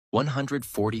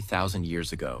140,000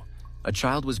 years ago, a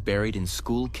child was buried in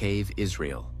School Cave,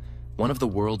 Israel, one of the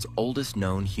world's oldest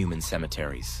known human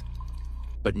cemeteries.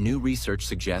 But new research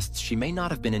suggests she may not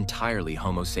have been entirely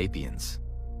Homo sapiens.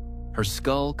 Her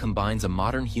skull combines a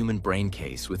modern human brain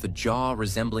case with a jaw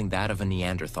resembling that of a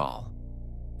Neanderthal.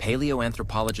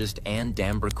 Paleoanthropologist Anne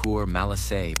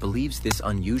Dambricourt-Malasset believes this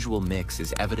unusual mix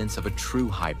is evidence of a true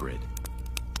hybrid,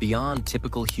 beyond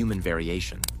typical human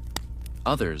variation.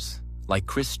 Others, like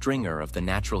Chris Stringer of the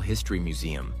Natural History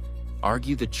Museum,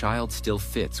 argue the child still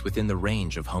fits within the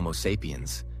range of Homo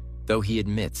sapiens, though he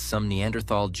admits some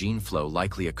Neanderthal gene flow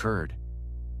likely occurred.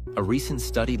 A recent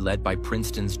study led by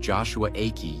Princeton's Joshua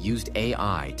Akey used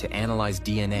AI to analyze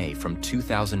DNA from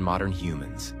 2,000 modern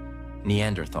humans,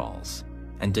 Neanderthals,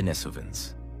 and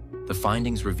Denisovans. The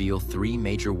findings reveal three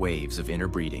major waves of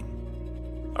interbreeding: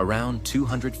 around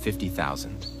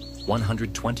 250,000,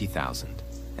 120,000,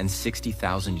 and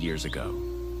 60,000 years ago.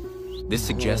 This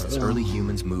suggests early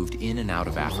humans moved in and out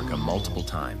of Africa multiple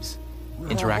times,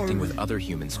 interacting with other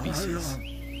human species.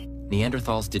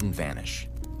 Neanderthals didn't vanish.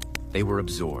 They were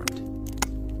absorbed.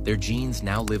 Their genes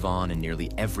now live on in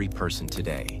nearly every person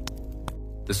today.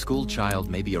 The school child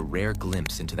may be a rare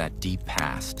glimpse into that deep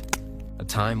past, a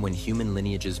time when human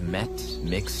lineages met,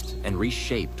 mixed, and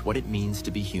reshaped what it means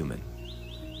to be human.